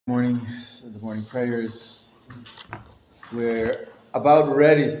The morning prayers. We're about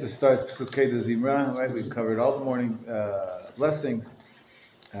ready to start Pesukei de Zimra, right? We've covered all the morning blessings,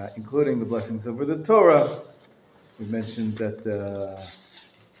 including the blessings over the Torah. We mentioned that,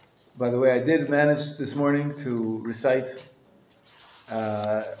 by the way, I did manage this morning to recite,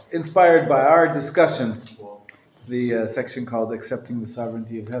 inspired by our discussion, the section called Accepting the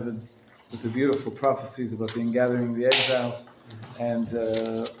Sovereignty of Heaven, with the beautiful prophecies about the ingathering of the exiles,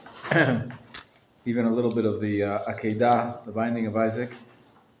 and even a little bit of the Akedah, the binding of Isaac.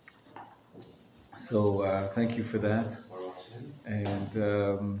 So thank you for that.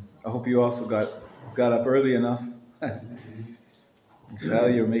 And I hope you also got up early enough.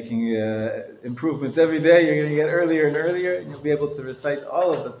 You're making improvements every day. You're going to get earlier and earlier, and you'll be able to recite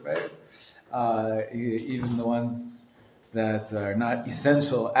all of the prayers, even the ones that are not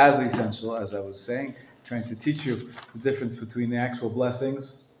essential as I was saying, trying to teach you the difference between the actual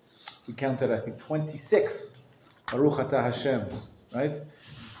blessings. We counted, I think, 26 Baruch Atah Hashem's, right?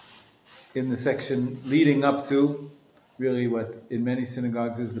 In the section leading up to really what in many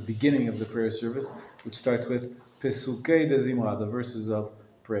synagogues is the beginning of the prayer service, which starts with Pesukei de Zimra, the verses of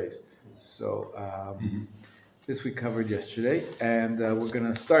praise. So this we covered yesterday, and we're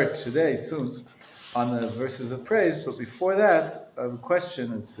going to start today soon on the verses of praise. But before that, a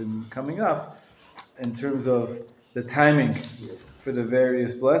question that's been coming up in terms of the timing for the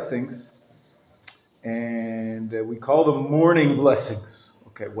various blessings, and we call them morning blessings.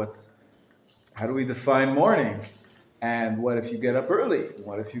 Okay, how do we define morning? And what if you get up early?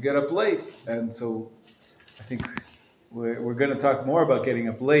 What if you get up late? And so I think we're going to talk more about getting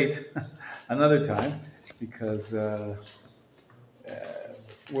up late another time, because we're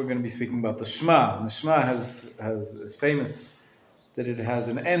going to be speaking about the Shema. And the Shema is famous that it has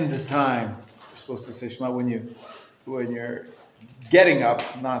an end time. You're supposed to say Shema when you're getting up,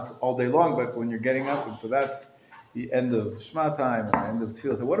 not all day long, but when you're getting up. And so that's the end of Shema time and the end of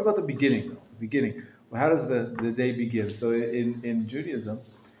Tefillah. So what about the beginning, though? The beginning. Well, how does the day begin? So in Judaism,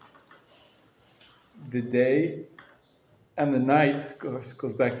 the day and the night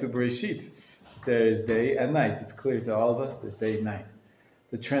goes back to Bereshit. There is day and night. It's clear to all of us there's day and night.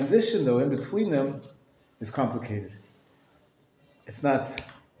 The transition, though, in between them is complicated. It's not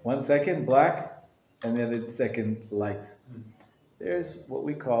 1 second black and then it's second light. There's what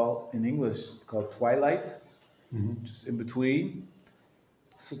we call, in English, it's called twilight, just in between.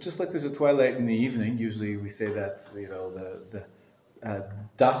 So just like there's a twilight in the evening, usually we say that, the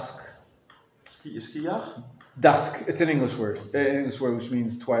dusk. Dusk, it's an English word which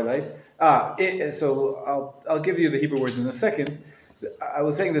means twilight. So I'll give you the Hebrew words in a second. I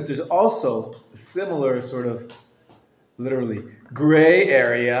was saying that there's also a similar sort of, literally, gray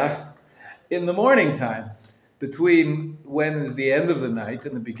area in the morning time, between when is the end of the night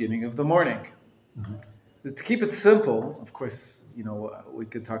and the beginning of the morning. To keep it simple, of course, we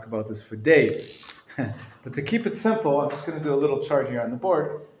could talk about this for days, but to keep it simple, I'm just going to do a little chart here on the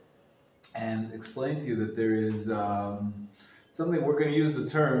board and explain to you that there is something. We're going to use the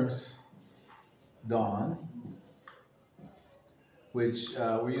terms dawn, which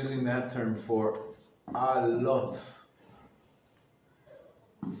we're using that term for alot.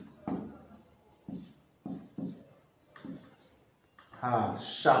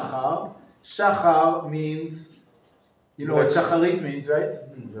 Shachar. Shachar means, you know what shacharit means, right?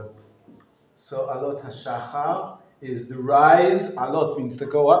 So alot hashachar is the rise. Alot means to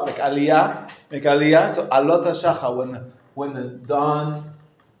go up, like aliyah, make aliyah. So alot hashachar, when the dawn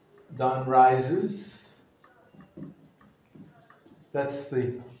rises, that's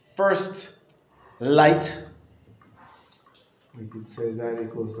the first light. We could say that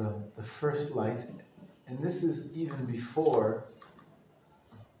equals the first light, and this is even before.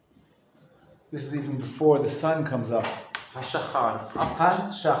 This is even before the sun comes up. Hashachar.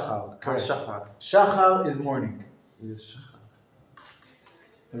 Hashachar. Hashachar. Shachar is morning.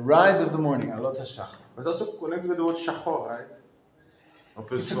 The rise of the morning. Alot hashachar. It's also connected with the word shachor, right?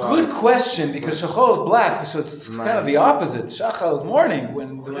 It's a good question, because shachor is black, so it's kind of the opposite. Shachar is morning,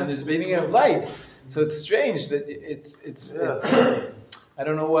 when there's beginning of light. So it's strange that it's I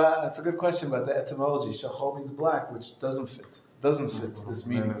don't know why. That's a good question about the etymology. Shachor means black, which doesn't fit this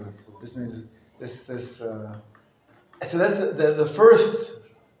meaning. This means this. So that's the first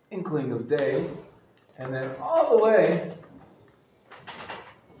inkling of day, and then all the way,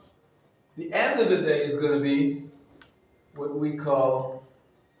 the end of the day is going to be what we call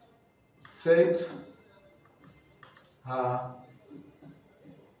Tzeit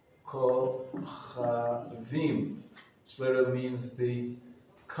HaKochavim, which literally means the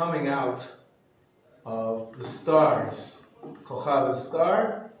coming out of the stars. Kochav is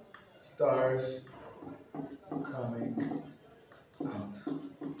star, stars coming out.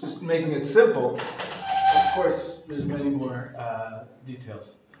 Just making it simple. Of course, there's many more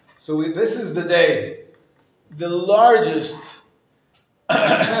details. So this is the day, the largest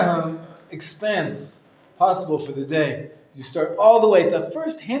expanse possible for the day. You start all the way to the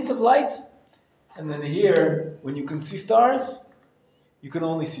first hint of light, and then here, when you can see stars, you can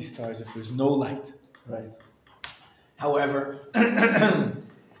only see stars if there's no light. Right. However,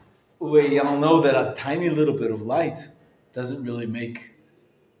 we all know that a tiny little bit of light doesn't really make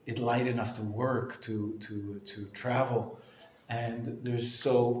it light enough to work, to travel. And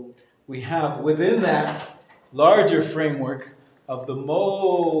we have within that larger framework of the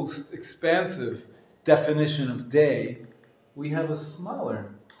most expansive definition of day, we have a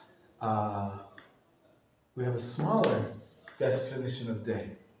smaller definition of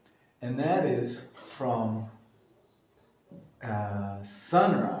day. And that is from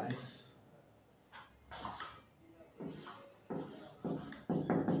sunrise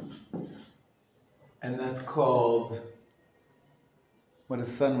and that's called, what is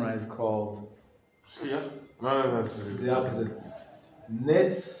sunrise called? Yeah. No, that's The opposite.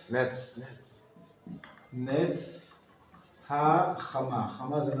 Nitz ha-chama.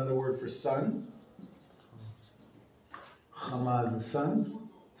 Chama is another word for sun. Chama is the sun.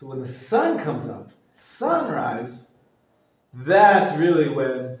 So when the sun comes up, sunrise, that's really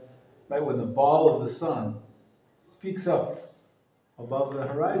when the ball of the sun peaks up above the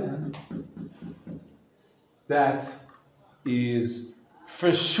horizon. That is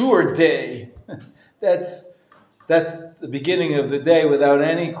for sure day. That's the beginning of the day without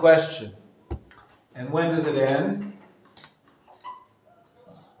any question. And when does it end?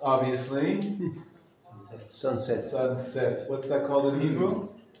 Obviously. Sunset. What's that called in Hebrew?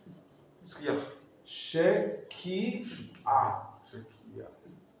 Sheki'ah.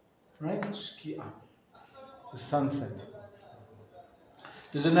 Right? Shki'ah. The sunset.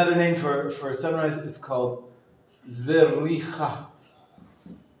 There's another name for sunrise. It's called Zericha.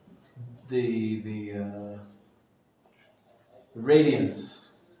 The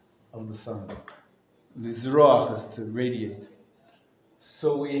radiance of the sun. Lizroach is to radiate.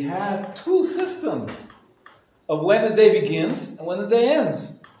 So we have two systems of when the day begins and when the day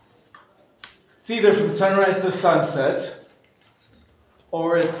ends. It's either from sunrise to sunset,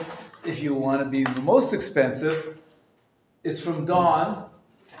 or it's, if you want to be the most expensive, it's from dawn,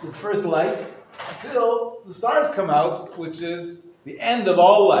 the first light, until the stars come out, which is the end of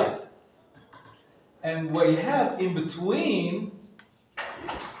all light. And what you have in between,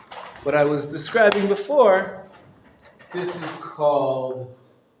 what I was describing before, this is called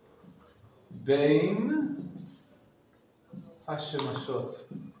Bein Hashemashot.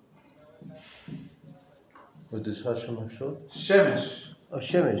 What is Hashemashot? Shemesh. Oh,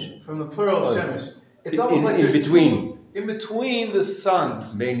 Shemesh. From the plural of Shemesh. It's almost in like in there's between. in between the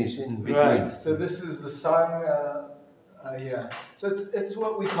suns. Bein is in between. Right. So this is the sun. Yeah. So it's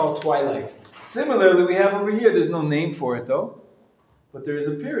what we call twilight. Similarly, we have over here. There's no name for it though, but there is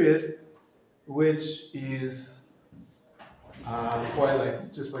a period which is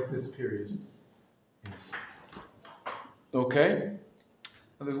twilight, just like this period. Yes. Okay.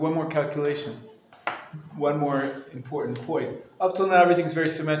 Well, there's one more calculation. One more important point. Up till now, everything's very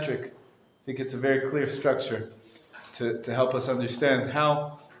symmetric. I think it's a very clear structure to help us understand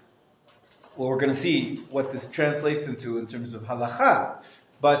how, well, we're going to see what this translates into in terms of halacha.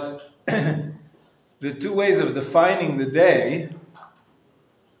 But the two ways of defining the day,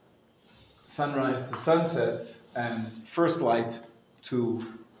 sunrise to sunset, and first light to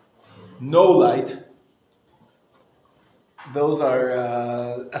no light, those are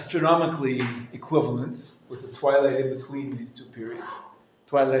astronomically equivalent, with the twilight in between these two periods.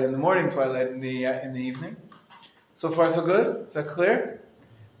 Twilight in the morning, twilight in the evening. So far, so good? Is that clear?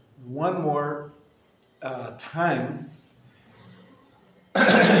 One more time,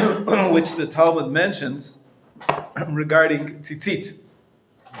 which the Talmud mentions regarding tzitzit.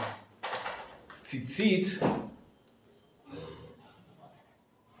 Tzitzit,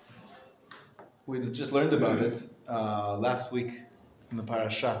 we just learned about it last week in the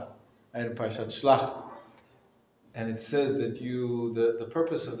parasha, in Parashat Shlach. And it says that the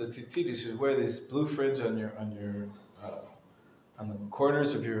purpose of the tzitzit is you wear this blue fringe on the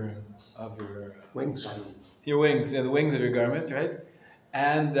corners of your Wings. Your wings, the wings of your garment, right?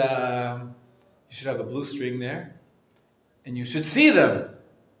 And you should have a blue string there, and you should see them.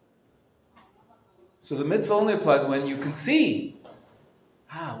 So the mitzvah only applies when you can see.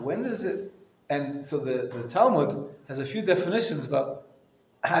 When does it? And so the Talmud has a few definitions about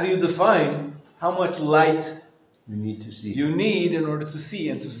how do you define how much light You need to see. You need in order to see,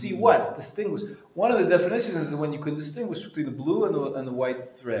 and to see what? Distinguish. One of the definitions is when you can distinguish between the blue and the white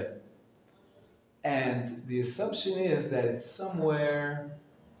thread. And the assumption is that it's somewhere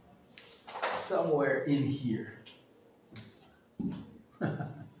in here.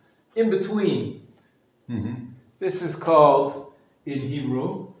 In between. Mm-hmm. This is called, in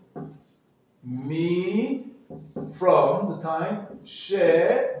Hebrew, mi, from the time, she,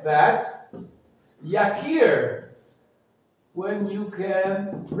 that, yakir, when you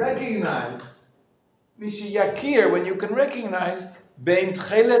can recognize, mishi yakir, when you can recognize, bein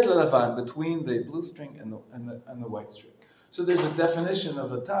tchelet lelavan, between the blue string and the white string. So there's a definition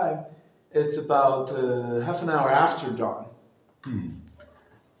of a time. It's about half an hour after dawn.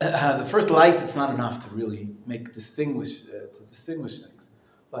 The first light, it's not enough to really distinguish things.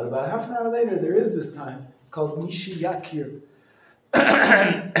 But about half an hour later, there is this time. It's called Mishi Yakir.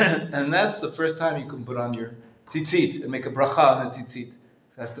 And that's the first time you can put on your tzitzit and make a bracha on the tzitzit.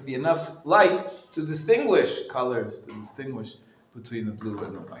 There has to be enough light to distinguish colors, to distinguish between the blue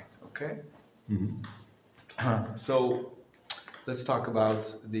and the white. Okay? Mm-hmm. So let's talk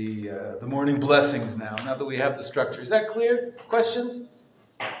about the morning blessings now. Now that we have the structure, is that clear? Questions?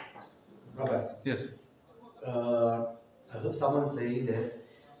 Rabbi, Yes. I heard someone saying that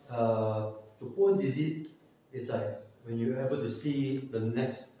the point is like when you're able to see the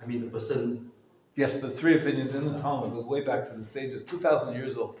person. Yes, the three opinions in the Talmud goes way back to the sages, 2,000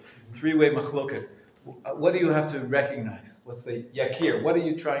 years old. Three-way machloket. What do you have to recognize? What's the yakir? What are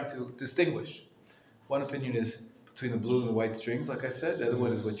you trying to distinguish? One opinion is between the blue and the white strings, like I said. The other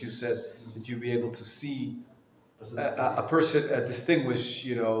one is what you said, that you be able to see a person, distinguish,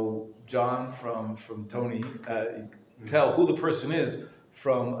 John from Tony, tell who the person is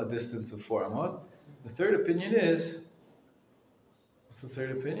from a distance of 4 amot. The third opinion is, what's the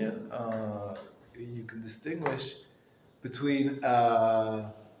third opinion? You can distinguish between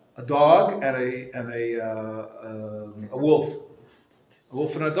a dog and a wolf. A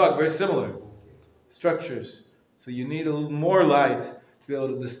wolf and a dog, very similar structures. So you need a little more light to be able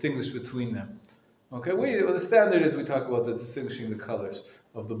to distinguish between them. Okay, the standard is we talk about distinguishing the colors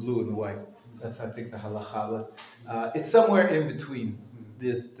of the blue and the white. That's, I think, the halacha. But it's somewhere in between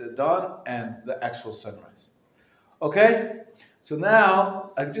the dawn and the actual sunrise. Okay? So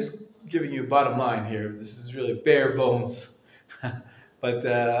now, I'm just giving you a bottom line here. This is really bare bones. But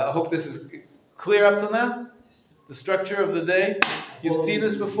I hope this is clear up to now. The structure of the day. You've seen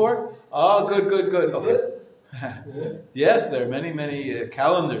this before? Oh, good. Okay. Yes, there are many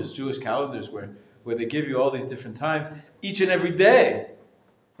calendars, Jewish calendars, where they give you all these different times each and every day,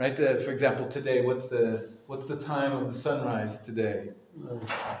 right? For example, today, what's the time of the sunrise today?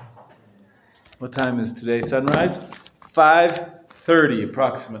 What time is today's sunrise? 5:30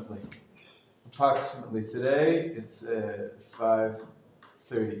 approximately. Approximately today, it's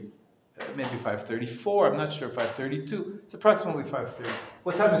 5:30, maybe 5:34. I'm not sure. 5:32. It's approximately 5:30.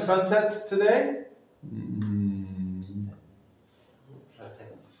 What time is sunset today?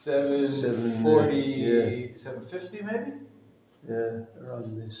 7:40, yeah. 7:50 maybe? Yeah,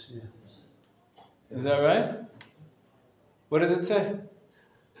 around this, yeah. Is that right? What does it say?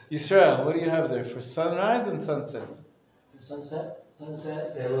 Yisrael, what do you have there for sunrise and sunset? Sunset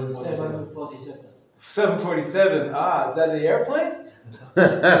 7:47. 7:47. Is that the airplane? I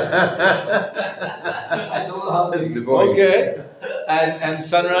don't know how to. Okay. And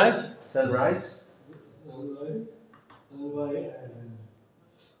sunrise? Sunrise?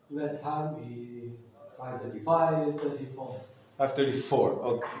 Last time is 5:35, 34. 5:34.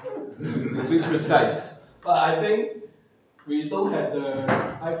 Okay. Be precise. But I think we don't have the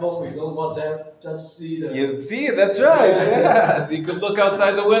iPhone, we don't WhatsApp, just see the. You see, that's right. Yeah. You could look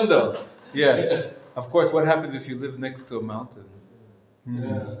outside the window. Yes. Of course, what happens if you live next to a mountain?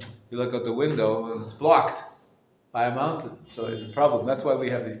 Yeah. You look out the window and it's blocked by a mountain. So it's a problem. That's why we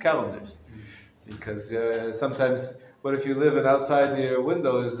have these calendars. Because sometimes, what if you live and outside your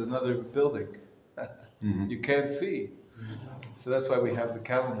window is another building? You can't see. So that's why we have the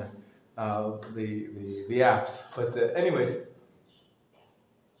calendar, the apps. But anyways,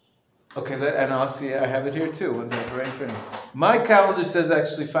 okay, and I'll see. I have it here too. One's right in front of me. My calendar says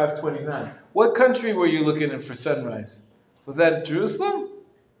actually 5:29. What country were you looking at for sunrise? Was that Jerusalem?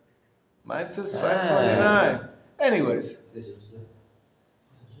 Mine says 5:29. Anyways.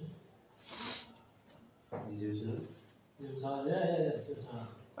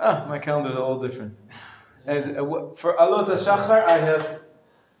 My calendar's all different. For Alot HaShachar, I have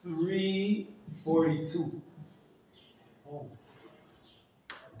 3:42.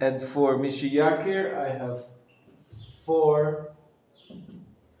 And for Mishiyakir, I have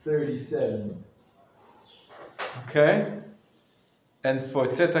 4:37. Okay? And for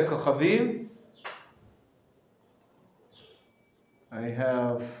Tzeta Kochavim, I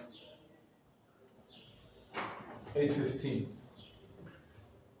have 8:15.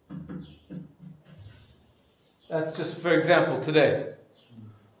 That's just for example today.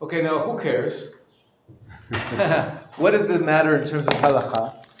 Okay, now who cares? What does it matter in terms of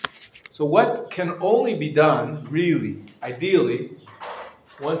halakha? So what can only be done, really, ideally,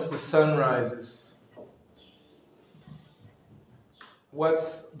 once the sun rises?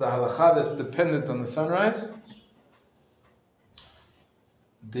 What's the halakha that's dependent on the sunrise?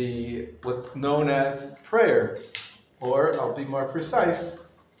 What's known as prayer, or I'll be more precise,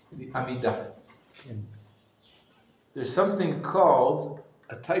 the Amidah. There's something called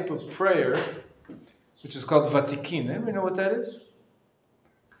a type of prayer, which is called Vatikin. Anybody know what that is?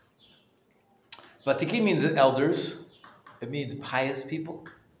 Vatikin means elders. It means pious people.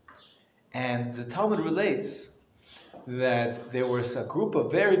 And the Talmud relates that there was a group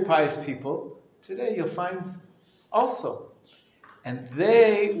of very pious people. Today you'll find also. And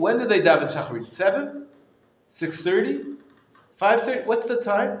when did they daven Shacharit? 7? 6:30? 5:30? What's the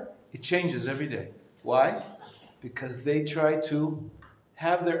time? It changes every day. Why? Because they try to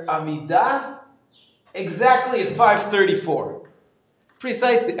have their Amidah exactly at 5:34.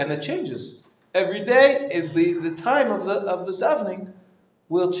 Precisely. And it changes. Every day, the time of the davening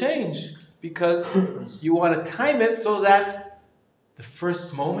will change because you want to time it so that the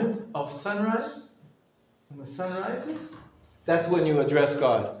first moment of sunrise, when the sun rises, that's when you address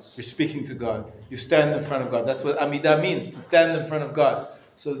God. You're speaking to God. You stand in front of God. That's what Amidah means, to stand in front of God.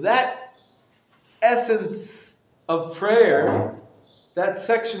 So that essence of prayer, that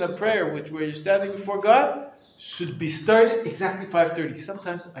section of prayer where you're standing before God, should be started exactly 5:30.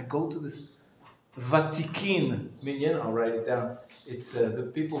 Sometimes I go to this Vatikin minyan, I'll write it down. It's the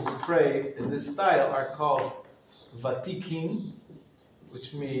people who pray in this style are called Vatikin,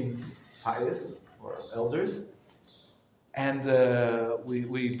 which means pious or elders. And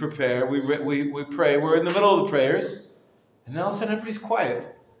we prepare, we pray, we're in the middle of the prayers, and then all of a sudden everybody's quiet,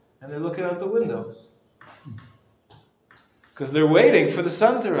 and they're looking out the window. Because they're waiting for the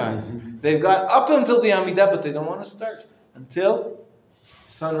sun to rise. They've got up until the Amidah, but they don't want to start until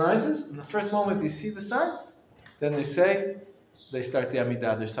the sun rises, and the first moment they see the sun, then they start the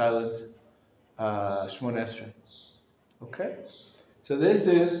Amidah, they're silent, Shmon Esrei. Okay? So this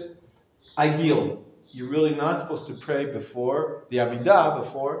is ideal. You're really not supposed to pray before the Amidah,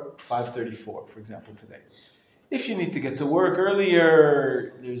 before 5:34, for example, today. If you need to get to work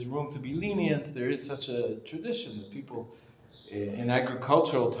earlier, there's room to be lenient. There is such a tradition that people, in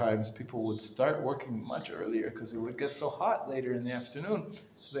agricultural times, people would start working much earlier because it would get so hot later in the afternoon.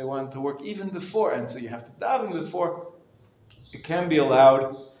 So they wanted to work even before, and so you have to daven before. It can be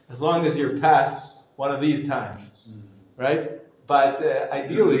allowed as long as you're past one of these times, right? But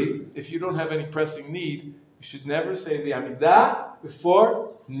ideally, if you don't have any pressing need, you should never say the Amidah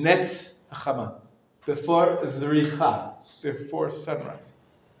before Netz Hachama, before Zricha, before sunrise.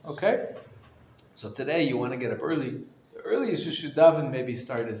 Okay? So today you want to get up early. The earliest you should daven maybe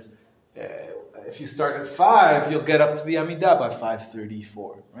start is, if you start at 5, you'll get up to the Amidah by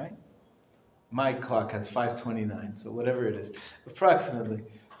 5:34, right? My clock has 5:29, so whatever it is, approximately.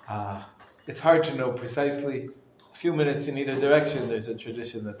 It's hard to know precisely. A few minutes in either direction, there's a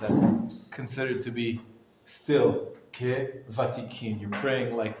tradition that's considered to be still ke vatikin. You're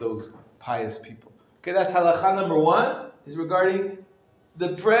praying like those pious people. Okay, that's halakha number 1, is regarding the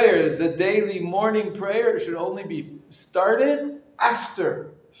prayer. The daily morning prayer should only be started after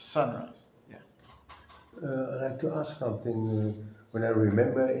sunrise. Yeah. I'd like to ask something. When I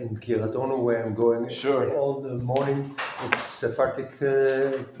remember in Kiryat Ono, where I'm going Sure. all the morning, it's Sephardic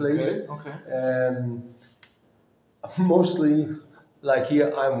place. Okay. Mostly, like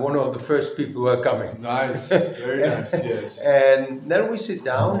here, I'm one of the first people who are coming. Nice. Very nice. Yes. And then we sit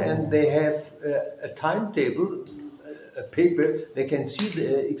down, and they have a timetable, a paper. They can see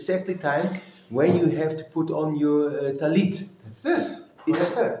the exactly time when you have to put on your talit. It's this. Like I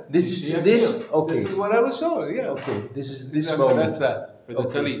said. This is this. Okay. This is what I was showing. Yeah. Okay. This is this Exactly, moment. that's that for the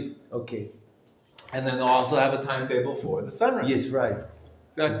talit. Okay. And then they'll also have a timetable for the sunrise. Yes. Right.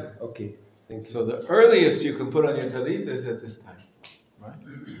 Exactly. Okay. Thanks. So the earliest you can put on your talit is at this time, right?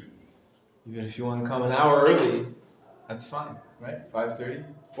 Even if you want to come an hour early, that's fine, right? 5:30,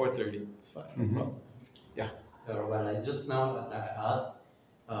 4:30, it's fine. Mm-hmm. Well, yeah. When I just now I asked,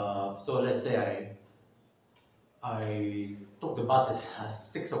 so let's say I took the bus at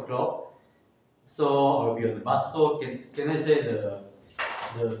 6 o'clock, so I'll be on the bus. So can I say the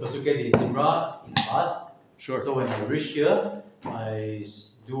Pesukei di Zimra in the bus? Sure. So when I reach here, I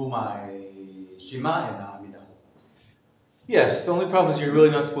do my Shema and Amidah. Yes, the only problem is you're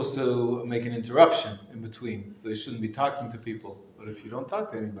really not supposed to make an interruption in between. So you shouldn't be talking to people. But if you don't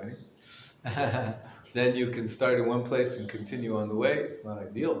talk to anybody, then you can start in one place and continue on the way. It's not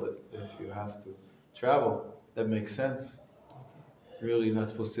ideal, but if you have to travel, that makes sense. You're really not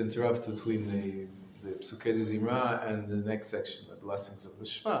supposed to interrupt between the Psukei de Zimra and the next section, the blessings of the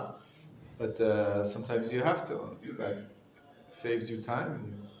Shema. But sometimes you have to. That saves you time.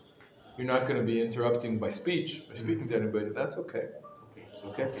 And you're not going to be interrupting by speech, by speaking to anybody. That's okay. It's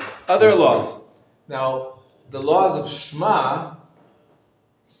okay. Other laws. Now, the laws of Shema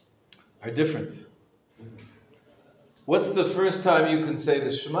are different. What's the first time you can say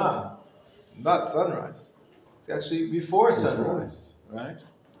the Shema? Not sunrise. It's actually before sunrise, right?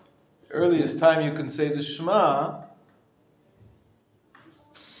 The earliest time you can say the Shema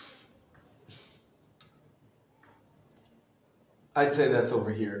I'd say that's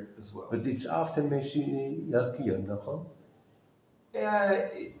over here as well. But it's after Meshiach, no? Yeah,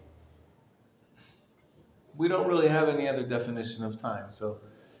 we don't really have any other definition of time. So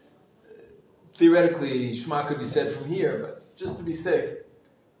theoretically, Shema could be said from here, but just to be safe,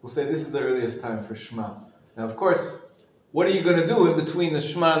 we'll say this is the earliest time for Shema. Now, of course, what are you going to do in between the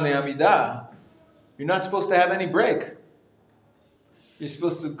Shema and the Amidah? You're not supposed to have any break. You're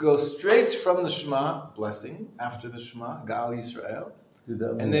supposed to go straight from the Shema, blessing, after the Shema, Ga'al Yisrael,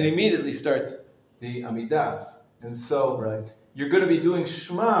 and then immediately start the Amidah. And so you're going to be doing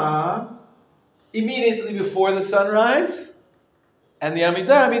Shema immediately before the sunrise, and the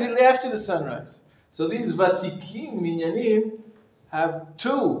Amidah immediately after the sunrise. So these Vatikim Minyanim have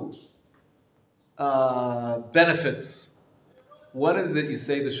two benefits. One is that you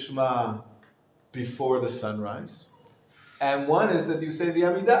say the Shema before the sunrise, and one is that you say the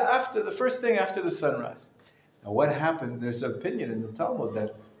Amidah after, the first thing after the sunrise. Now what happened, there's an opinion in the Talmud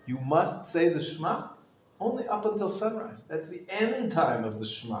that you must say the Shema only up until sunrise. That's the end time of the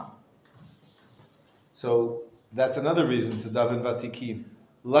Shema. So that's another reason to daven Vatikim.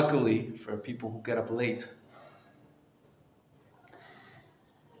 Luckily, for people who get up late,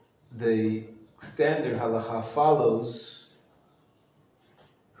 the standard halacha follows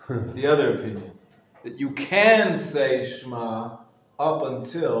the other opinion, that you can say Shema up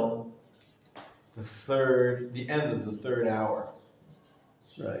until the end of the third hour.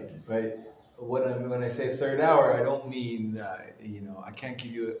 Right. When I say third hour, I don't mean I can't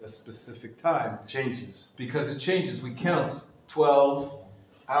give you a specific time. It changes. Because it changes. We count 12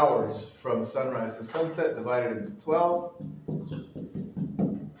 hours from sunrise to sunset, divided into 12.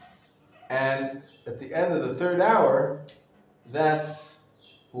 And at the end of the third hour, that's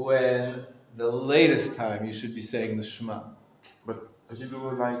when the latest time you should be saying the Shema. But if you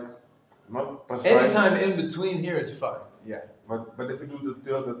do not precise. Any time in between here is fine. Yeah. But if you do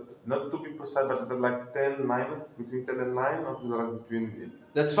the not to be precise, but is it 10, 9, between 10 and 9, or is it between?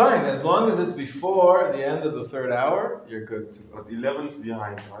 That's fine, as long as it's before the end of the third hour, you're good. But 11 is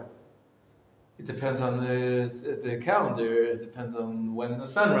behind, right? It depends on the calendar. It depends on when the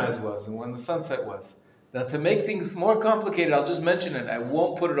sunrise was and when the sunset was. Now, to make things more complicated, I'll just mention it. I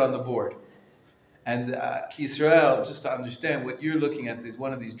won't put it on the board. And Israel, just to understand, what you're looking at is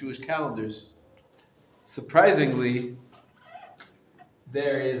one of these Jewish calendars. Surprisingly,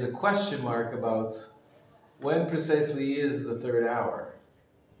 there is a question mark about when precisely is the third hour.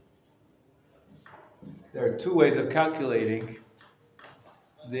 There are two ways of calculating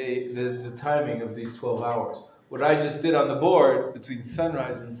the timing of these 12 hours. What I just did on the board between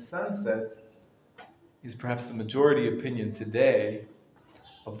sunrise and sunset is perhaps the majority opinion today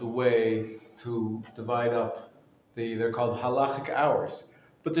of the way to divide up they're called halachic hours.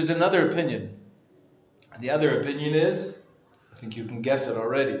 But there's another opinion. And the other opinion is, I think you can guess it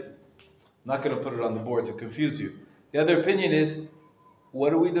already. I'm not going to put it on the board to confuse you. The other opinion is, what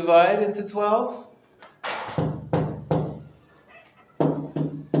do we divide into 12?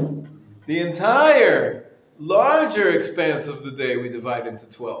 The entire larger expanse of the day we divide into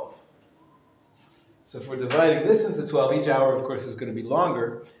 12. So if we're dividing this into 12, each hour, of course, is going to be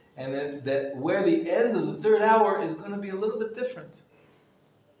longer. And then where the end of the third hour is going to be a little bit different.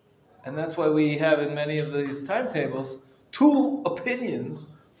 And that's why we have in many of these timetables two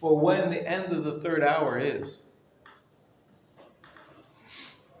opinions for when the end of the third hour is.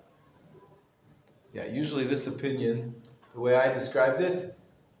 Yeah, usually this opinion, the way I described it,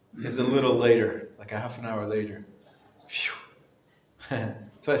 is a little later, like a half an hour later.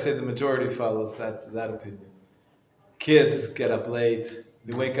 So I say the majority follows that opinion. Kids get up late.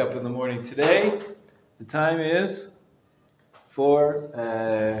 They wake up in the morning. Today, the time is for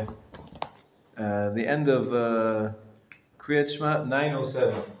the end of Kriyat Shema,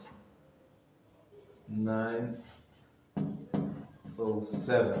 9:07. 9:07. till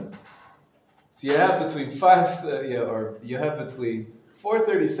 7. So you have between 5, or you have between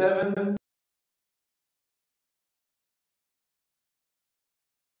 4:37.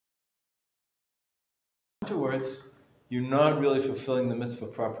 Afterwards, you're not really fulfilling the mitzvah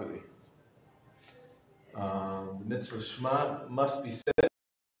properly. The mitzvah Shema must be said.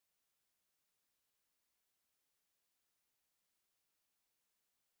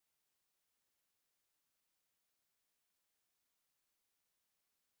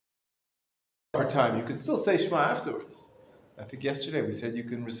 Time. You can still say Shema afterwards. I think yesterday we said you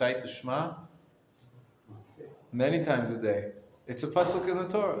can recite the Shema many times a day. It's a pasuk in the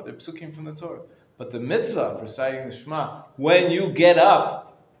Torah. They're psukim from the Torah. But the mitzvah of reciting the Shema when you get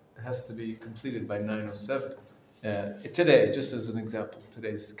up, it has to be completed by 9:07. Today, just as an example,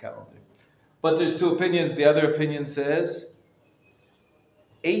 today's calendar. But there's two opinions. The other opinion says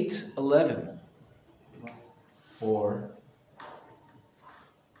 8:11 or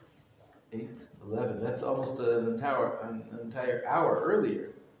 8:11. That's almost an entire hour earlier.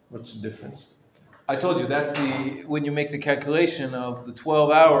 What's the difference? I told you that's when you make the calculation of the 12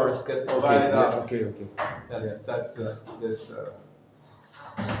 hours gets divided up. Okay. That's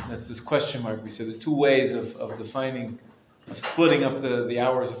this question mark. We said the two ways of defining, of splitting up the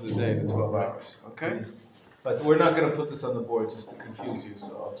hours of the day, the 12 hours. Okay, but we're not going to put this on the board just to confuse you.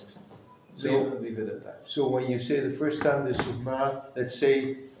 So I'll just leave it at that. So when you say the first time the Shema, let's say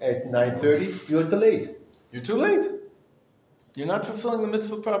at 9:30, you're delayed. You're too late. You're not fulfilling the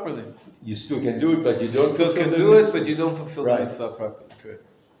mitzvah properly. You still can do it, but you don't. Still can do it, but you don't fulfill the Right. mitzvah properly. Correct.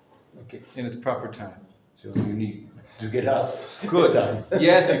 Okay. In its proper time. So you need to get up. Good. Time.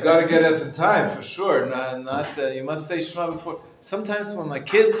 Yes, you got to get up in time for sure. Not you must say Shema before. Sometimes when my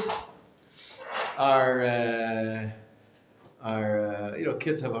kids are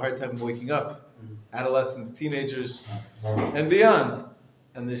kids have a hard time waking up. Adolescents, teenagers, and beyond,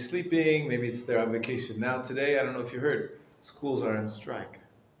 and they're sleeping. Maybe they're on vacation now. Today, I don't know if you heard, schools are on strike.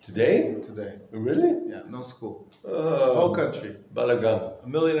 Today? Today, Really? yeah, no school. Oh, Whole country, Balagan. 1.5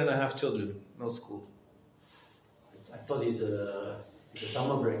 million children, no school. I thought it's a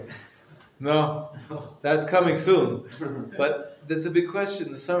summer break. No, that's coming soon. But that's a big question.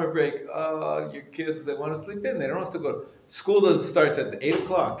 The summer break, your kids, they want to sleep in. They don't have to go. School doesn't start at 8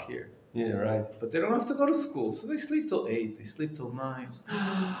 o'clock here. Yeah, right. But they don't have to go to school. So they sleep till 8. They sleep till 9.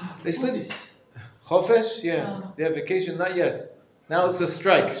 They sleep. Chofesh? Yeah. They have vacation? Not yet. Now it's a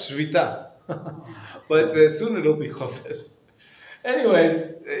strike, shvita. But soon it'll be chofesh. Anyways.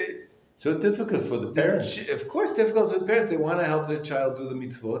 So difficult for the parents. Of course, difficult for the parents. They want to help their child do the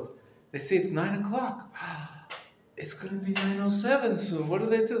mitzvot. They say it's 9 o'clock. It's going to be 9:07 soon. What do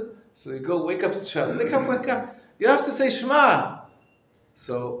they do? So they go wake up the child. Wake up. You have to say Shema.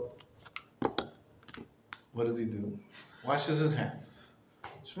 So, what does he do? Washes his hands.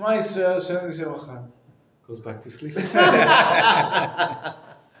 Shema Yisrael, Shem Yisrael. Goes back to sleep.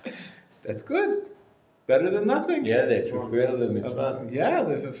 That's good. Better than nothing. Yeah, they fulfill the mitzvah. Yeah,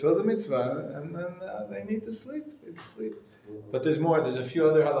 they fulfill the mitzvah, and then they need to sleep. They need to sleep. But there's more. There's a few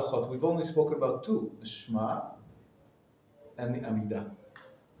other halachot. We've only spoken about two: the Shema and the Amidah.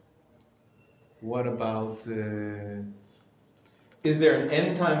 What about? Is there an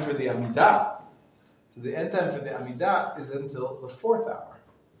end time for the Amidah? So the end time for the Amidah is until the 4th hour.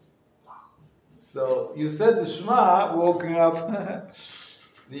 So you said the Shema, woken up.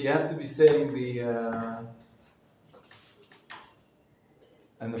 You have to be saying the.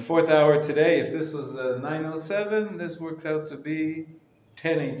 And the 4th hour today, if this was 9:07, this works out to be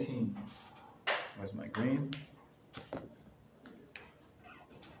 10:18. Where's my green?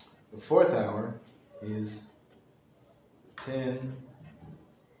 The 4th hour is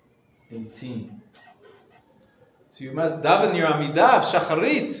 10:18. So you must daven your Amidah of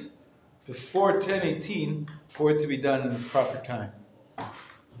Shacharit before 10:18 for it to be done in its proper time.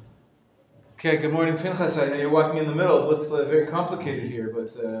 Okay, good morning, Pinchas. I know you're walking in the middle. It looks very complicated here, but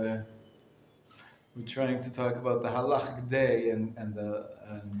we're trying to talk about the halachic day and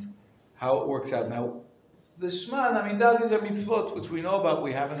how it works out. Now, the Shema and Amidah, these are mitzvot, which we know about,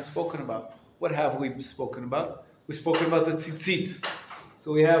 we haven't spoken about. What have we spoken about? We've spoken about the tzitzit. So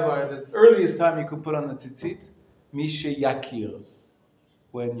we have the earliest time you can put on the tzitzit, Mishe Yakir,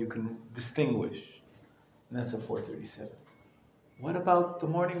 when you can distinguish. And that's at 4:37. What about the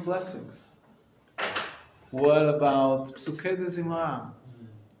morning blessings? What about Psukei de Zimra?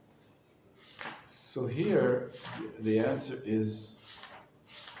 So here, the answer is,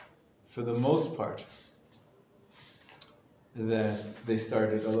 for the most part, that they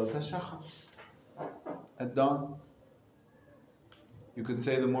started Alot HaShachar, at dawn. You can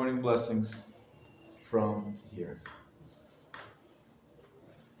say the morning blessings from here.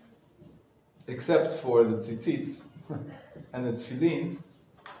 except for the tzitzit and the tefillin.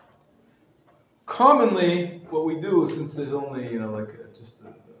 Commonly, what we do, since there's only, just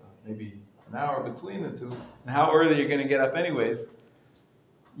maybe an hour between the two, and how early you're going to get up anyways,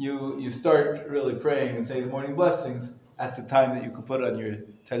 you start really praying and say the morning blessings at the time that you could put on your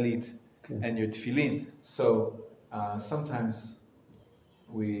talit and your tefillin. So sometimes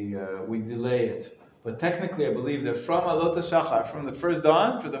we delay it. But technically, I believe that from Alot HaShachar, from the first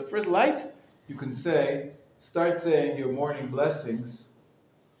dawn, for the first light, you can start saying your morning blessings.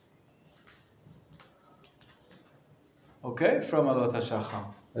 Okay, from Alot HaShachar.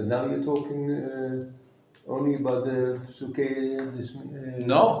 But now you're talking only about the Sukkah.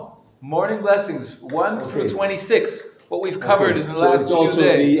 No, morning blessings 1 through 26. What we've covered in the last so few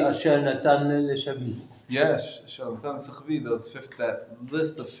days. the Asher Natan LeShavit. Yes, that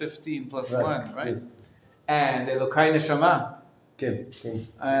list of 15 plus 1, right? Yes. And Elokai Neshama. Okay.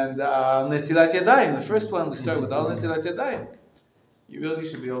 And Netilat Yadayim, the first one, we start with Al Netilat Yadayim. You really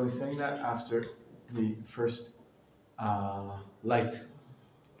should be only saying that after the first light.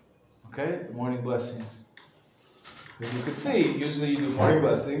 Okay? The morning blessings. As you can see, usually you do morning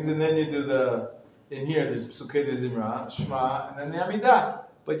blessings, and then you do in here, there's Psukei de Zimra, Shema, and then the Amidah.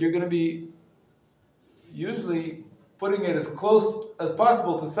 But you're going to be usually putting it as close as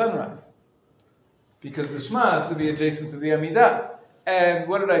possible to sunrise, because the Shema has to be adjacent to the Amidah. And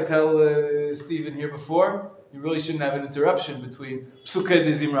what did I tell Stephen here before? You really shouldn't have an interruption between Psukei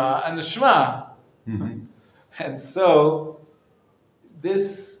de Zimra and the Shema. Mm-hmm. And so,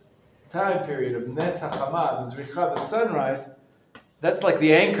 this time period of Netz HaChamad, the Zricha, the sunrise, that's like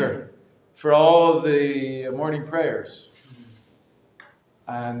the anchor for all of the morning prayers.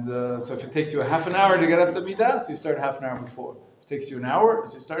 And so if it takes you a half an hour to get up to Midah, so you start half an hour before. If it takes you an hour,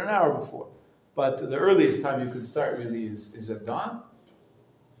 so you start an hour before. But the earliest time you can start really is at dawn.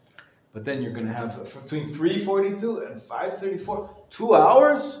 But then you're going to have between 3:42 and 5:34, 2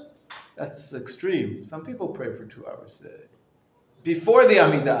 hours? That's extreme. Some people pray for 2 hours before the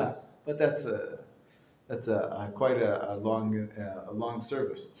Amidah, but that's quite a long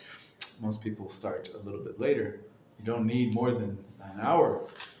service. Most people start a little bit later. You don't need more than an hour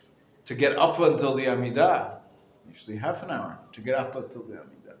to get up until the Amidah. Usually half an hour to get up until the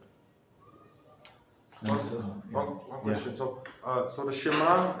Amidah. One question. Yeah. So the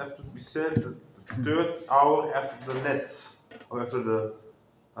Shema have to be said the third hour after the Netz, or after the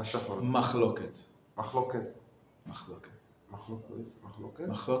Shachar. Machloket.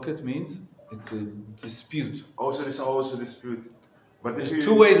 Machloket means it's a dispute. Also, there's always a dispute. But there's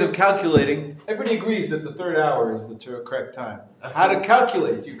two ways of calculating. Everybody agrees that the third hour is the correct time. How to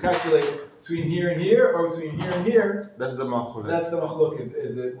calculate? You calculate between here and here, or between here and here. That's the machloket. That's the machloket.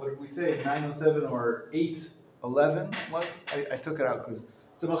 Is it, what did we say, 9:07 or 8:11? What? I took it out because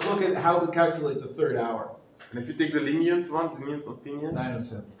it's a machloket how to calculate the third hour. And if you take the lenient opinion,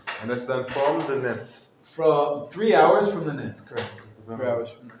 9:07. And that's done from the Netz. From 3 hours from the Netz, correct. 3 hours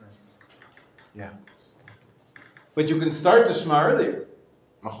from the Netz. Yeah. But you can start the Shema earlier.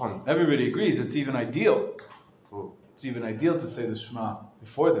 Everybody agrees it's even ideal. It's even ideal to say the Shema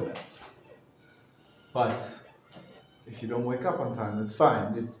before the Netz. But if you don't wake up on time, that's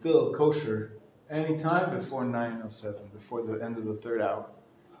fine. It's still kosher any time before 9:07, before the end of the third hour.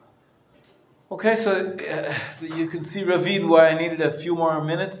 Okay, so you can see, Ravid, why I needed a few more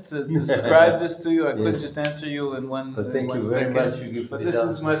minutes to describe this to you. I couldn't just answer you in one But thank you second. very much. But this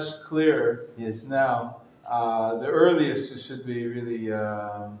is much clearer now. The earliest you should be really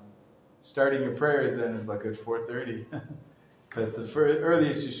starting your prayers then is like at 4:30. But the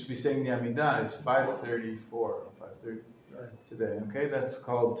earliest you should be saying the Amidah is 5:34 or 5:30 today. Okay, that's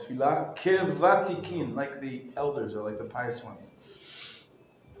called Tfilah Kevatikin, like the elders or like the pious ones.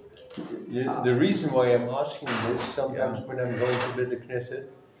 The reason why I'm asking this, sometimes when I'm going to the Knesset,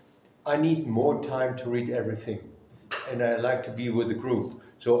 I need more time to read everything. And I like to be with the group.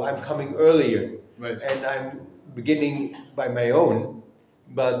 So I'm coming earlier. Right. And I'm beginning by my own.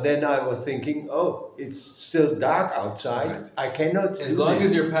 But then I was thinking, it's still dark outside. Right. I cannot. As long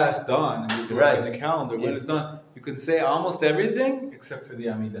as you're past dawn and you can look at the calendar, when it's dawn, you can say almost everything except for the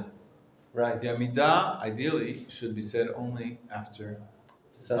Amidah. Right. The Amidah, ideally, should be said only after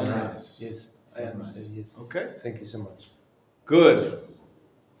sunrise. Yes. Sunrise. I understand. Yes. Okay. Thank you so much. Good.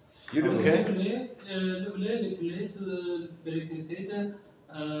 Okay.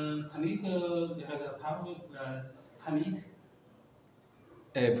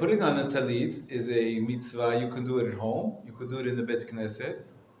 Putting on the talit is a mitzvah. You can do it at home. You could do it in the Bet Knesset.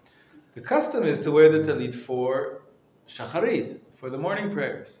 The custom is to wear the talit for shacharit, for the morning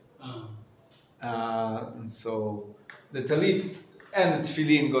prayers. And so the talit and the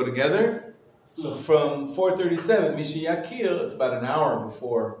tefillin go together. So from 4:37, Mishiyakir, it's about an hour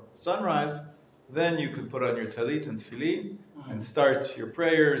before sunrise. Then you could put on your talit and tefillin and start your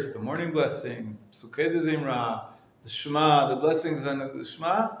prayers, the morning blessings, Psukei de Zimra, the Shema, the blessings on the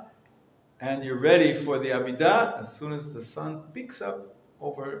Shema, and you're ready for the Amidah as soon as the sun peaks up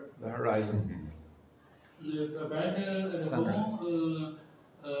over the horizon.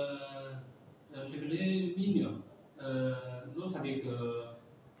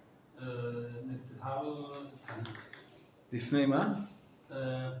 לפני מה?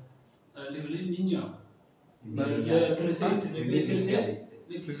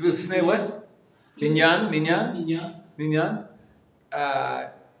 לפני what? Minyan?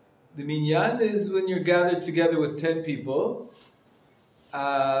 The minyan is when you're gathered together with 10 people.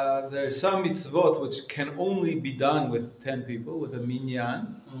 There are some mitzvot which can only be done with 10 people, with a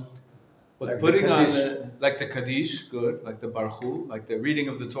minyan. But like putting on like the Kaddish, good, like the Baruch, like the reading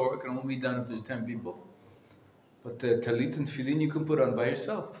of the Torah can only be done if there's 10 people. But the Talit and Tefillin you can put on by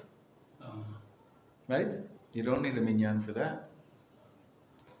yourself. Right? You don't need a minyan for that.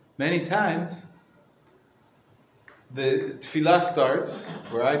 Many times, the tefillah starts,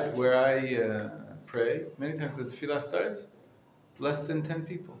 where I pray, many times the tefillah starts, less than 10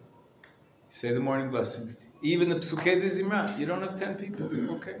 people. You say the morning blessings. Even the Psukei de Zimra, you don't have 10 people.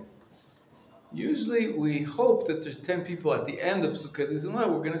 Okay. Usually we hope that there's 10 people at the end of Psukei de Zimra,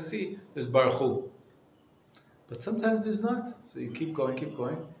 we're going to see there's Baruch Hu. But sometimes there's not. So you keep going,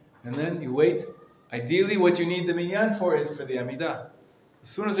 and then you wait. Ideally what you need the minyan for is for the Amidah. As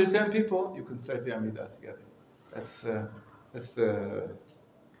soon as there are 10 people, you can start the Amidah together. That's the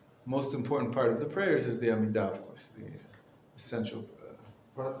most important part of the prayers is the Amidah, of course, the essential.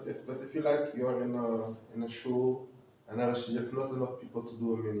 But if you like, you're in a shul and you have not enough people to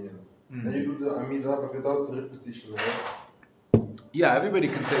do a minyan, then you do the Amidah but without repetition, right? Yeah, everybody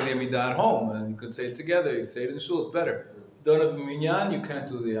can say the Amidah at home, and you could say it together. You say it in shul, it's better. If you don't have a minyan, you can't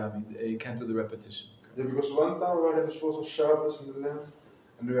do the Amidah, you can't do the repetition. Yeah, because one time we were in the shuls on Shabbos in the land,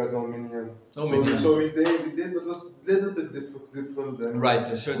 and we had no minyan. Minyan. So we did, but it was a little bit different than... Right,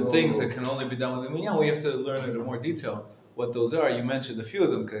 there's certain things that can only be done with the minyan. We have to learn it in more detail. What those are, you mentioned a few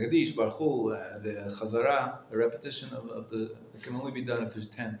of them, Kaddish, Baruch Hu, the Chazara, the repetition of the, it can only be done if there's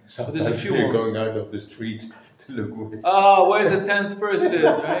 10. But there's a few more. Going out of the street to look away. Oh, where's the 10th person,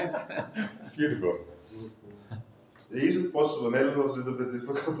 right? It's beautiful. Is it possible? Netherlands is a little bit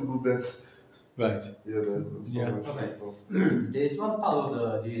difficult to do that. Right. Yeah, Okay. There is one part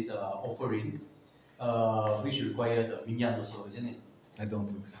of this offering which require the minyan also, isn't it? I don't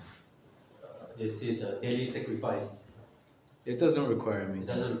think so. This is a daily sacrifice. It doesn't require me. It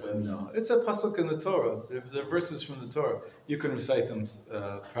doesn't require me. No, it's a pasuk in the Torah. They're verses from the Torah. You can recite them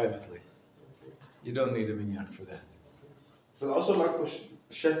privately. You don't need a minyan for that. But also like for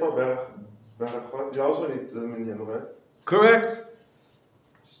Shefa Berachot, you also need a minyan, right? Correct.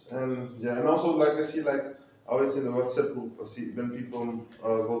 And yeah, and also like I see like always in the WhatsApp group, I see when people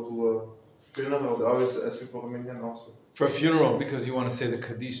go to a funeral, they always asking for a minyan also. For a funeral, because you want to say the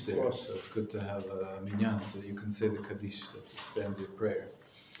Kaddish there, so it's good to have a minyan, so you can say the Kaddish. That's a standard prayer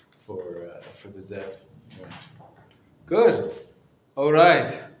for the dead. Right. Good. All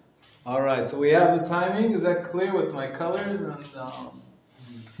right. So we have the timing. Is that clear with my colors? And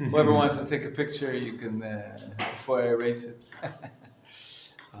whoever wants to take a picture, you can before I erase it.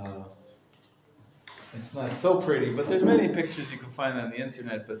 It's not so pretty, but there's many pictures you can find on the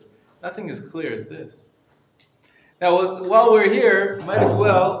internet, but nothing as clear as this. Now, while we're here, might as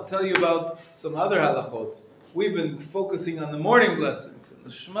well tell you about some other halachot. We've been focusing on the morning blessings, and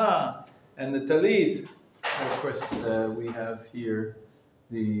the Shema, and the Talit. And of course, we have here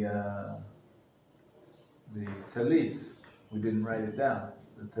the Talit. We didn't write it down.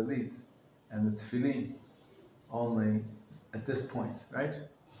 The Talit and the Tefillin, only at this point, right?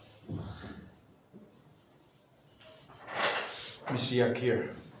 Mishiyakir.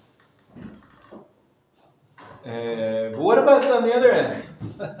 But what about on the other end?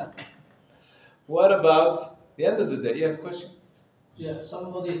 What about the end of the day? You have a question? Yeah,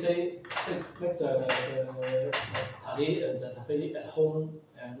 somebody say make the talit and the tefillin at home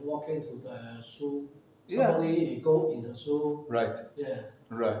and walk into the shul. Somebody go in the shul. Right. Yeah.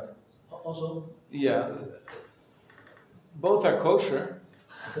 Right. Also. Yeah. Both are kosher.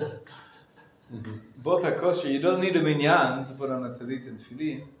 Both are kosher. You don't need a minyan to put on a talit and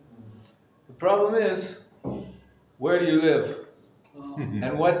tefillin. The problem is, where do you live?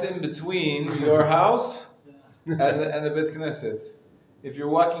 And what's in between your house and the Beit Knesset? If you're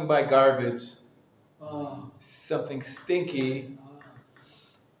walking by garbage, something stinky,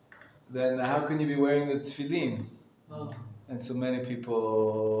 then how can you be wearing the tefillin? And so many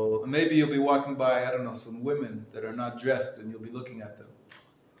people, maybe you'll be walking by, I don't know, some women that are not dressed and you'll be looking at them.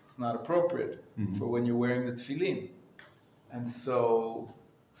 It's not appropriate for when you're wearing the tefillin. And so,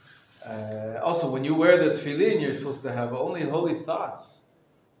 also when you wear the tefillin, you're supposed to have only holy thoughts.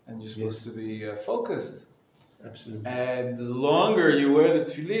 And you're supposed to be focused. Absolutely. And the longer you wear the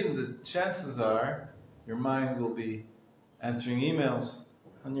tefillin, the chances are your mind will be answering emails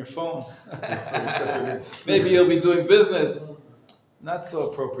on your phone. Maybe you'll be doing business. Not so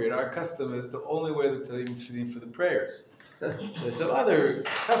appropriate. Our custom is to only wear the tefillin for the prayers. There's some other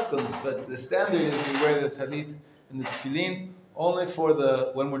customs, but the standard is we wear the talit and the tefillin only for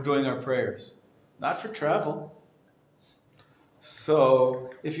when we're doing our prayers, not for travel. So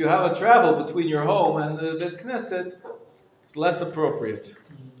if you have a travel between your home and the Bet Knesset, it's less appropriate.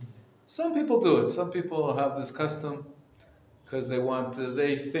 Some people do it. Some people have this custom because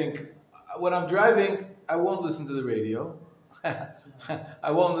they think, when I'm driving, I won't listen to the radio.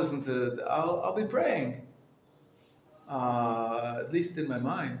 I won't listen to, I'll be praying. At least in my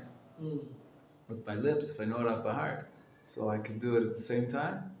mind. With my lips, if I know it off by heart. So I can do it at the same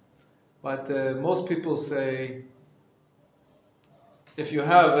time. But most people say, if you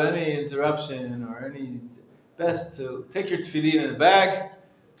have any interruption or any, best to take your tefillin in a bag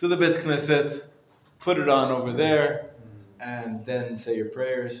to the Bet Knesset, put it on over there, and then say your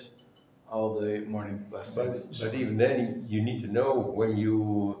prayers all the morning blessings. But even then, you need to know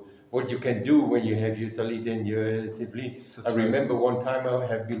what you can do when you have your talit and your tefillin. I remember one time I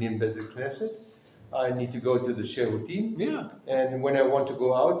have been in Bet Knesset. I need to go to the Sherutim. Yeah. And when I want to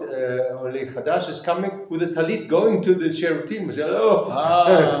go out, Ole Chadash is coming with a talit going to the Sherutim. I say, hello,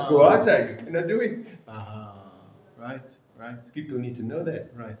 go outside, you cannot do it. Right. People need to know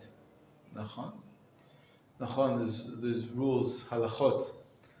that. Right. Nachon, there's rules, halachot,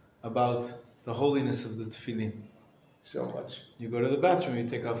 about the holiness of the tefillin. So much. You go to the bathroom, you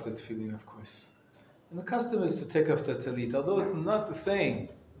take off the tefillin, of course. And the custom is to take off the talit, although it's not the same.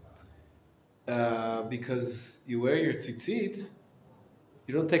 Because you wear your tzitzit,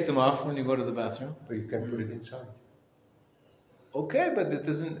 you don't take them off when you go to the bathroom. But you can put it inside. Okay, but it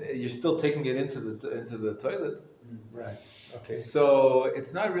doesn't. You're still taking it into the toilet. Right. Okay. So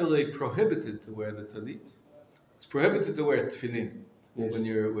it's not really prohibited to wear the talit. It's prohibited to wear tefillin when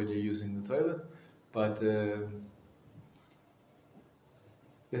you're using the toilet, but the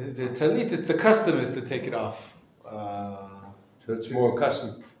talit, the custom is to take it off. So it's more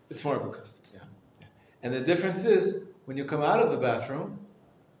custom. It's more of a custom, yeah. And the difference is, when you come out of the bathroom,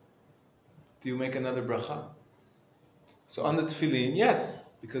 do you make another bracha? So on the tefillin, yes,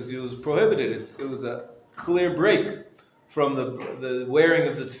 because it was prohibited. It was a clear break from the wearing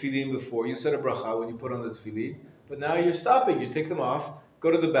of the tefillin before. You said a bracha when you put on the tefillin, but now you're stopping. You take them off,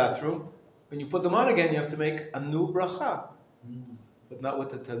 go to the bathroom. When you put them on again, you have to make a new bracha, but not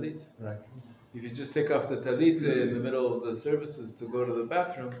with the talit. Right. If you just take off the talit in the middle of the services to go to the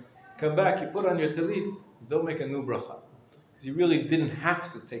bathroom, come back, you put on your talit, you don't make a new bracha. Because you really didn't have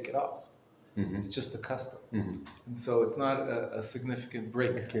to take it off. It's just a custom. And so it's not a significant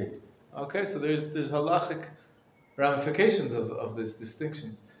break. Okay, so there's halachic ramifications of these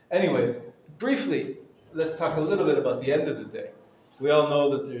distinctions. Anyways, briefly, let's talk a little bit about the end of the day. We all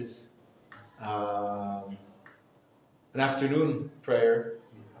know that there's an afternoon prayer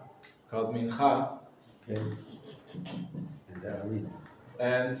called Mincha,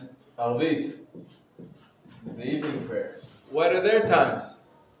 and Arvit is the evening prayers. What are their times?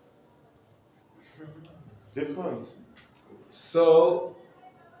 Different. So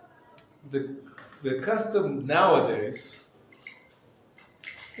the custom nowadays,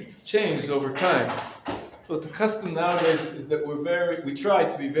 it's changed over time. But the custom nowadays is that we try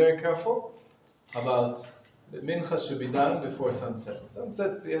to be very careful about the mincha should be done before sunset.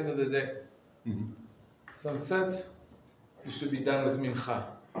 Sunset's the end of the day. Sunset, you should be done with mincha.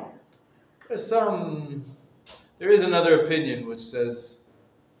 There is another opinion which says,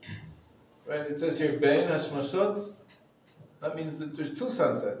 right? It says here bein hashmashot. That means that there's two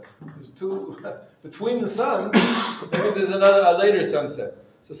sunsets. There's two between the suns. Maybe there's a later sunset.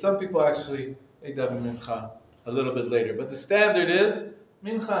 So some people actually they daven mincha a little bit later. But the standard is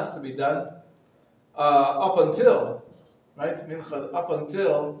mincha has to be done up until, right? Mincha up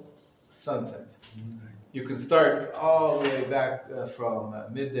until sunset. You can start all the way back from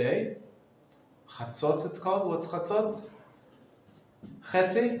midday. Chatzot, it's called. What's chatzot?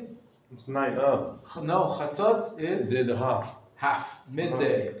 Chetzi? It's 9. No, chatzot is the half. Half.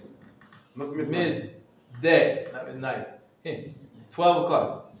 Midday. Not midnight. Midday, not midnight. 12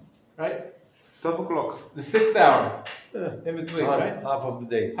 o'clock, right? 12 o'clock. The 6th hour in between, right? Half of the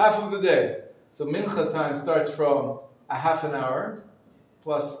day. Half of the day. So mincha time starts from a half an hour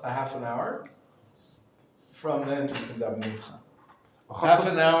plus a half an hour. From then you can daven mincha. Half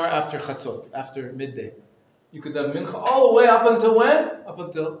an hour after chatzot, after midday. You could daven mincha all the way up until when? Up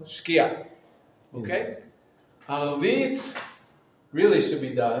until shkia. Okay? Arvit really should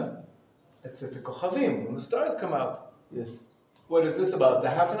be done at the kochavim, when the stars come out. Yes. What is this about? The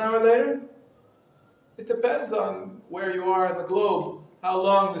half an hour later? It depends on where you are on the globe, how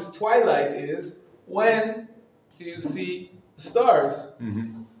long this twilight is. When do you see the stars?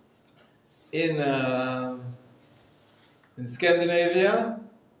 Mm-hmm. In Scandinavia,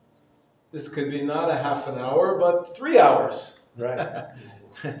 this could be not a half an hour, but 3 hours. Right.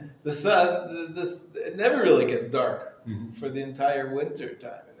 The sun, it never really gets dark Mm-hmm. for the entire winter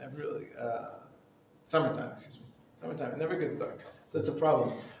time. It never really, summertime, excuse me. Summertime, it never gets dark. So it's a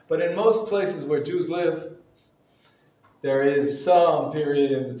problem. But in most places where Jews live, there is some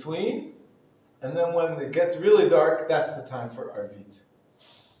period in between. And then when it gets really dark, that's the time for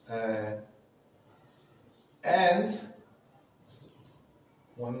Arvit. And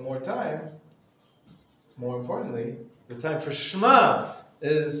one more time, more importantly, the time for Shema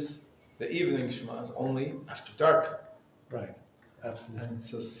is the evening Shema is only after dark. Right. Absolutely. And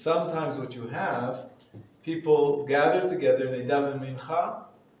so sometimes what you have, people gather together and they daven mincha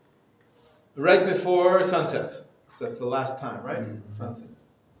right before sunset. So that's the last time, right? Mm-hmm. Sunset.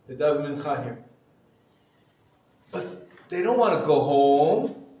 They daven mincha here. But they don't want to go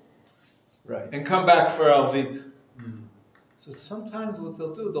home Right. and come back for Arvit. Mm-hmm. So sometimes what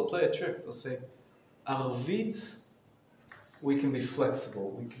they'll do, they'll play a trick. They'll say, Arvit, we can be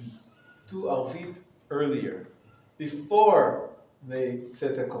flexible. We can do Arvit earlier, before they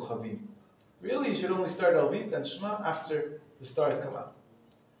set a kochavim. Really, you should only start Arvit and Shema after the stars come out.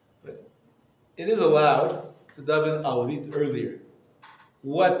 But it is allowed to daven Arvit earlier.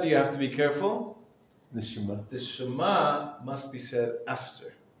 What do you have to be careful? The Shema. The Shema must be said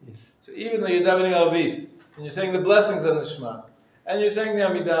after. Yes. So even though you're davening Arvit, and you're saying the blessings on the Shema, and you're saying the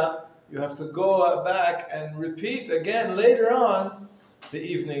Amidah, you have to go back and repeat again later on the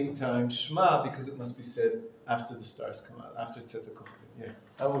evening time Shema, because it must be said after the stars come out, after Tzedek Kochavim. Yeah.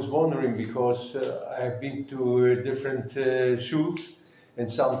 I was wondering because I've been to different shuls,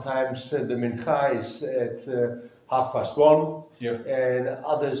 and sometimes the mincha is at 1:30. Yeah. And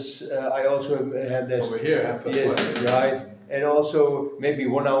others, I also had this. Over here, 1:30. Yes, right. And also maybe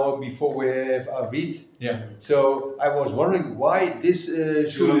 1 hour before we have Arvit. Yeah. So I was wondering why this You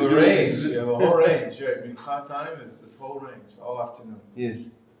shul have is a doing range. this. You have a whole range. Right. Mincha time is this whole range, all afternoon.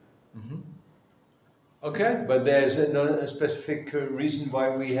 Yes. Mm-hmm. Okay. But there's a specific reason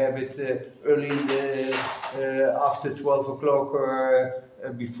why we have it early in the, after 12 o'clock or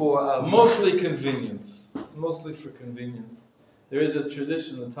before Arvit. Mostly convenience. It's mostly for convenience. There is a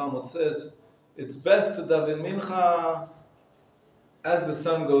tradition, the Talmud says, it's best to daven mincha as the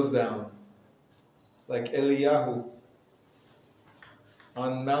sun goes down. Like Eliyahu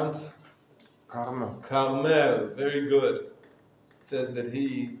on Mount Carmel. Very good. It says that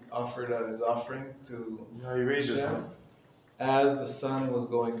he offered his offering to Yeah, you read it. Hashem as the sun was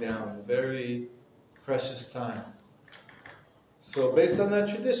going down. A very precious time. So based on that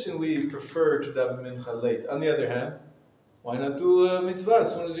tradition, we prefer to daven mincha late. On the other hand, why not do a mitzvah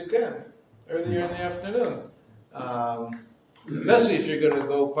as soon as you can, earlier in the afternoon? Especially if you're going to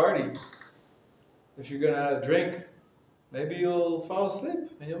go party. If you're going to drink, maybe you'll fall asleep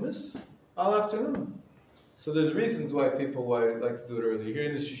and you'll miss all afternoon. So there's reasons why people like to do it early. Here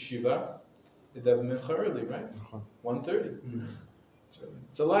in the yeshiva, they daven mincha early, right? 1:30. So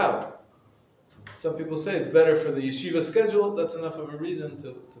it's allowed. Some people say it's better for the yeshiva schedule. That's enough of a reason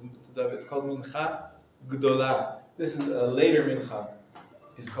to daven. It's called mincha gdola. This is a later mincha.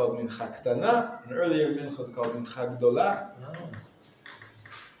 It's called mincha ktana. An earlier mincha is called mincha gdola.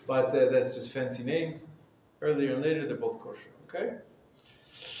 But that's just fancy names. Earlier and later, they're both kosher. Okay?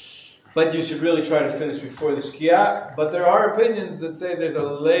 But you should really try to finish before the shkia. But there are opinions that say there's a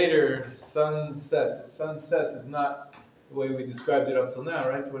later sunset. Sunset is not the way we described it up till now,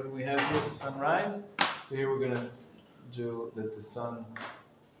 right? What do we have here? The sunrise. So here we're going to do that the sun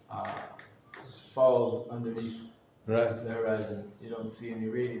falls underneath Right. the horizon. You don't see any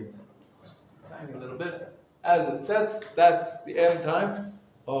radiance. It's just a tiny little bit. As it sets, that's the end time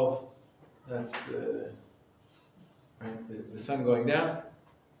of, that's right, the sun going down.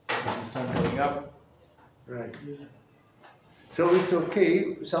 This is the sun going up. Right. So it's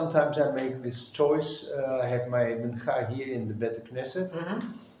okay. Sometimes I make this choice. I have my mincha here in the Bet Knesset,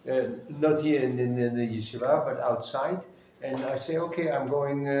 not here in the yeshiva, but outside. And I say, okay, I'm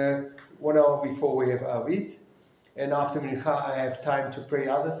going 1 hour before we have Arvit. And after mincha, I have time to pray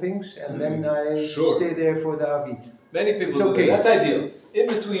other things, and then I Sure. stay there for the Arvit. Many people It's do okay. that. That's ideal. In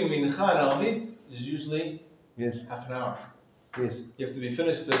between Mincha and Arvit is usually Yes. half an hour. Yes. You have to be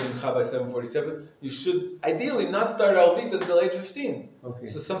finished the Mincha by 7:47. You should ideally not start Arvit until 8:15. Okay.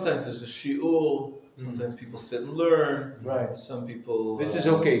 So sometimes there's a shiur, sometimes people sit and learn. Right. Some people. This is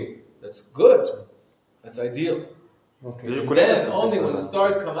okay. That's good. That's ideal. Okay. You And connect then with only people. when the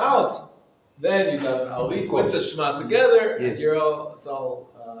stars come out, then you have an Arvit course. with the Shema together. And Yes. it's all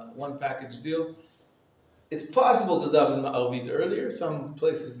one package deal. It's possible to daven Arvit earlier. Some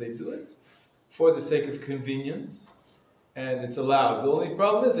places they do it for the sake of convenience, and it's allowed. The only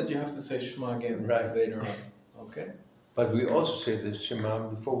problem is that you have to say Shema again Right. later on. Okay, But we also say the Shema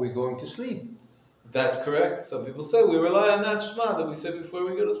before we're going to sleep. that's correct. Some people say we rely on that Shema that we say before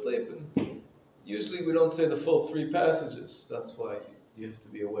we go to sleep, and usually we don't say the full 3 passages. That's why you have to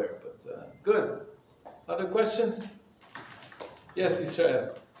be aware. But good. Other questions? Yes, Israel.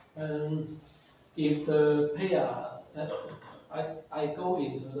 If the prayer, I go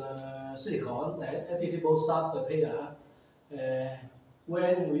into the silicon, and every people start the prayer,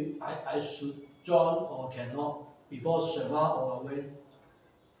 when I should join or cannot, before Shema or when?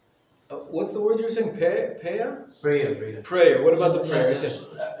 What's the word you were saying? Peah? Prayer. Prayer. What about the prayer? You said,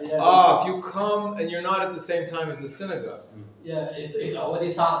 Yeah, if you come and you're not at the same time as the synagogue. yeah, it already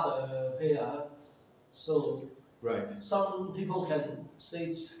start the prayer, so Right. some people can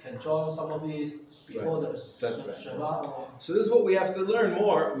join some of these before Right. the That's right. Shema or So this is what we have to learn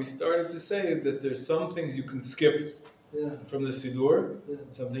more. We started to say that there's some things you can skip yeah, from the Siddur, yeah,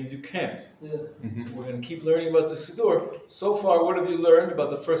 some things you can't. yeah. So we're going to keep learning about the Siddur. So far, what have you learned about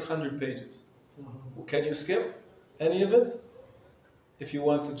the first 100 pages? Can you skip any of it? If you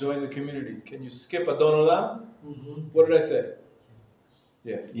want to join the community, can you skip Adon Olam? What did I say?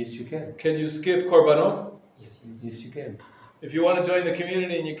 Yes. Yes, you can. Can you skip Korbanot? Yes, you can. If you want to join the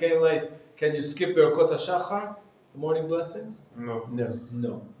community and you came late, can you skip Berkot HaShachar, the morning blessings? No. No.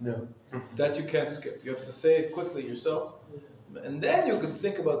 No. No. That you can't skip. You have to say it quickly yourself. And then you can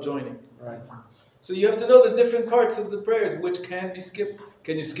think about joining. Right. So you have to know the different parts of the prayers, which can be skipped.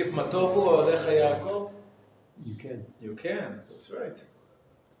 Can you skip Matovu or Alecha Yaakov? You can. You can, that's right.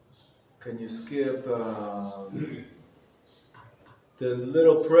 Can you skip the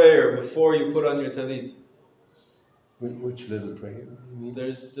little prayer before you put on your talit? Which little prayer? You mean?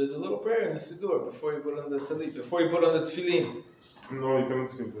 There's a little prayer in the Siddur before you put on the talit, before you put on the tefillin. No, you cannot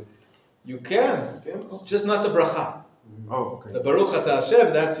skip that. You can, just not the bracha. Oh, okay. The Baruch Atah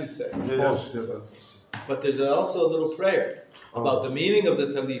Hashem, that you say. Yes. But there's also a little prayer about the meaning of the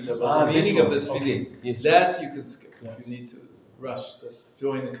talit, about the this meaning of the one. tefillin. Okay. Yes. That you can skip Yeah. if you need to rush to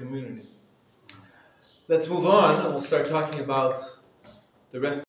join the community. Let's move on and we'll start talking about the rest